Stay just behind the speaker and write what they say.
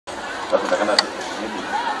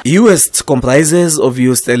E-waste comprises of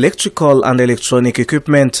used electrical and electronic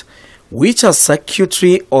equipment, which are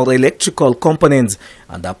circuitry or electrical components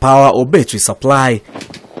and a power or battery supply.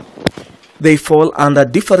 They fall under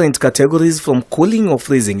different categories from cooling or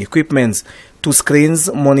freezing equipment to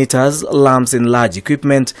screens, monitors, lamps and large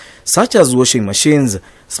equipment such as washing machines.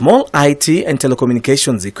 Small IT and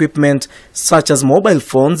telecommunications equipment such as mobile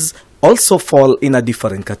phones also fall in a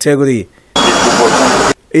different category.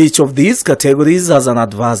 Each of these categories has an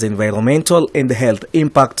adverse environmental and health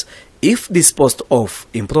impact if disposed of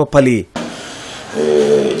improperly.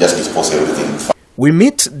 Just dispose everything. We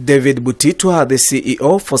meet David Butitwa, the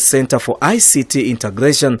CEO for Center for ICT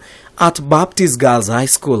Integration at Baptist Girls High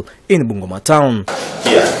School in Bungoma Town.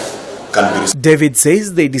 David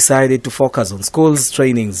says they decided to focus on schools'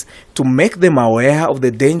 trainings to make them aware of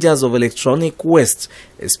the dangers of electronic waste,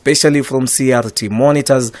 especially from CRT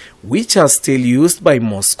monitors, which are still used by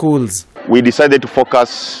most schools. We decided to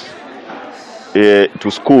focus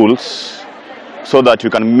to schools so that we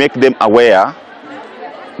can make them aware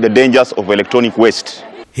the dangers of electronic waste.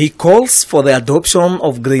 He calls for the adoption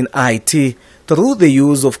of green IT through the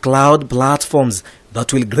use of cloud platforms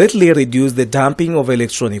that will greatly reduce the dumping of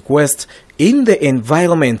electronic waste in the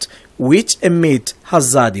environment, which emit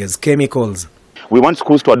hazardous chemicals. We want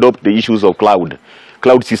schools to adopt the issues of cloud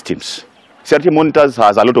systems. CRT monitors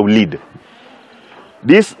has a lot of lead.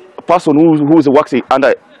 This person who works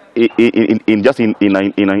under in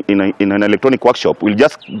an electronic workshop will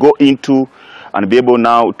just go into and be able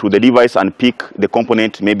now to the device and pick the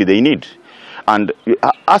component maybe they need. And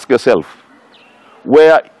ask yourself,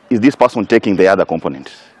 where is this person taking the other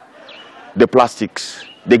components? The plastics,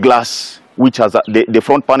 the glass, which has the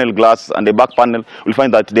front panel glass and the back panel, will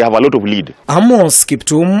find that they have a lot of lead. Amos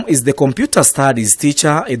Kiptum is the computer studies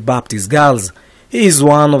teacher at Baptist Girls. He is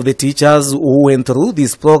one of the teachers who went through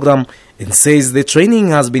this program and says the training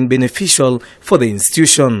has been beneficial for the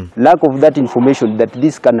institution. Lack of that information that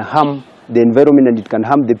this can harm the environment and it can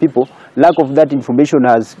harm the people, lack of that information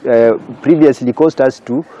has previously caused us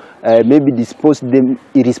to maybe dispose them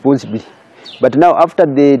irresponsibly. But now after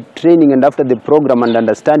the training and after the program and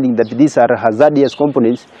understanding that these are hazardous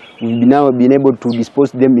components, we've now been able to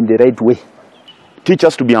dispose them in the right way. Teach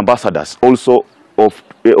us to be ambassadors also of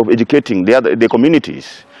educating the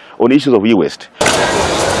communities on issues of e-waste.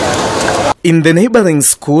 In the neighboring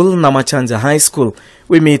school, Namachanja High School,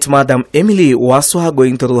 we meet Madam Emily Waswa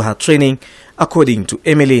going through her training. According to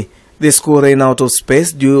Emily, the school ran out of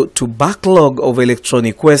space due to backlog of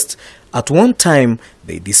electronic waste. At one time,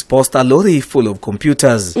 they disposed a lorry full of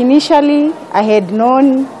computers. Initially, I had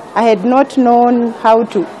not known how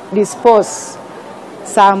to dispose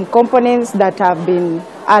some components that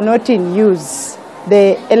are not in use,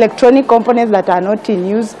 the electronic components that are not in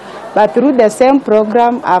use. But through the same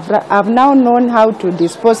program, I've now known how to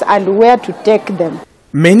dispose and where to take them.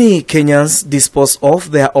 Many Kenyans dispose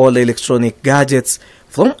of their old electronic gadgets,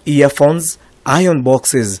 from earphones, iron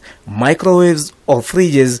boxes, microwaves or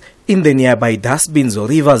fridges, in the nearby dustbins or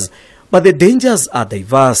rivers. But the dangers are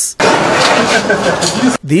diverse.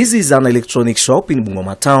 This is an electronic shop in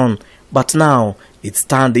Bungoma Town, but now it's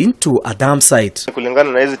turned into a dump site.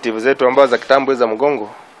 Kulingana na hizi TV zetu ambazo za kitambo za mgongo,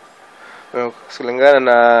 kulingana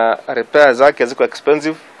na repair zake ziko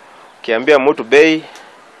expensive. Kiambia mtu bei,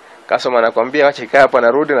 customer anakuambia acha kaa hapa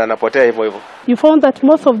narudi na anapotea hivyo hivyo. You found that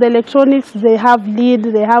most of the electronics, they have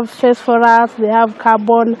lead, they have phosphorus, they have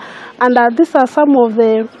carbon, and these are some of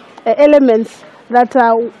the elements that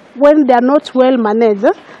when they are not well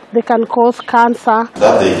managed, they can cause cancer.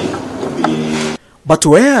 But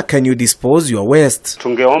where can you dispose your waste?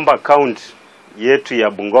 Tungeomba county yetu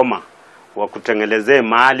ya Bungoma wakutengelezee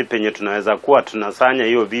mahali penye tunaweza kuwa tunasanya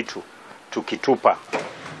hiyo vitu tukitupa.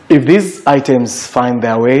 If these items find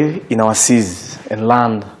their way in our seas and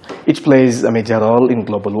land, it plays a major role in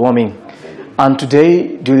global warming. And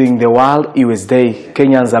today, during the World E-Waste Day,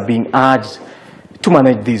 Kenyans are being urged to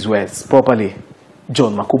manage these wastes properly.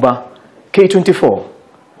 John Makuba, K24,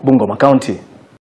 Bungoma County.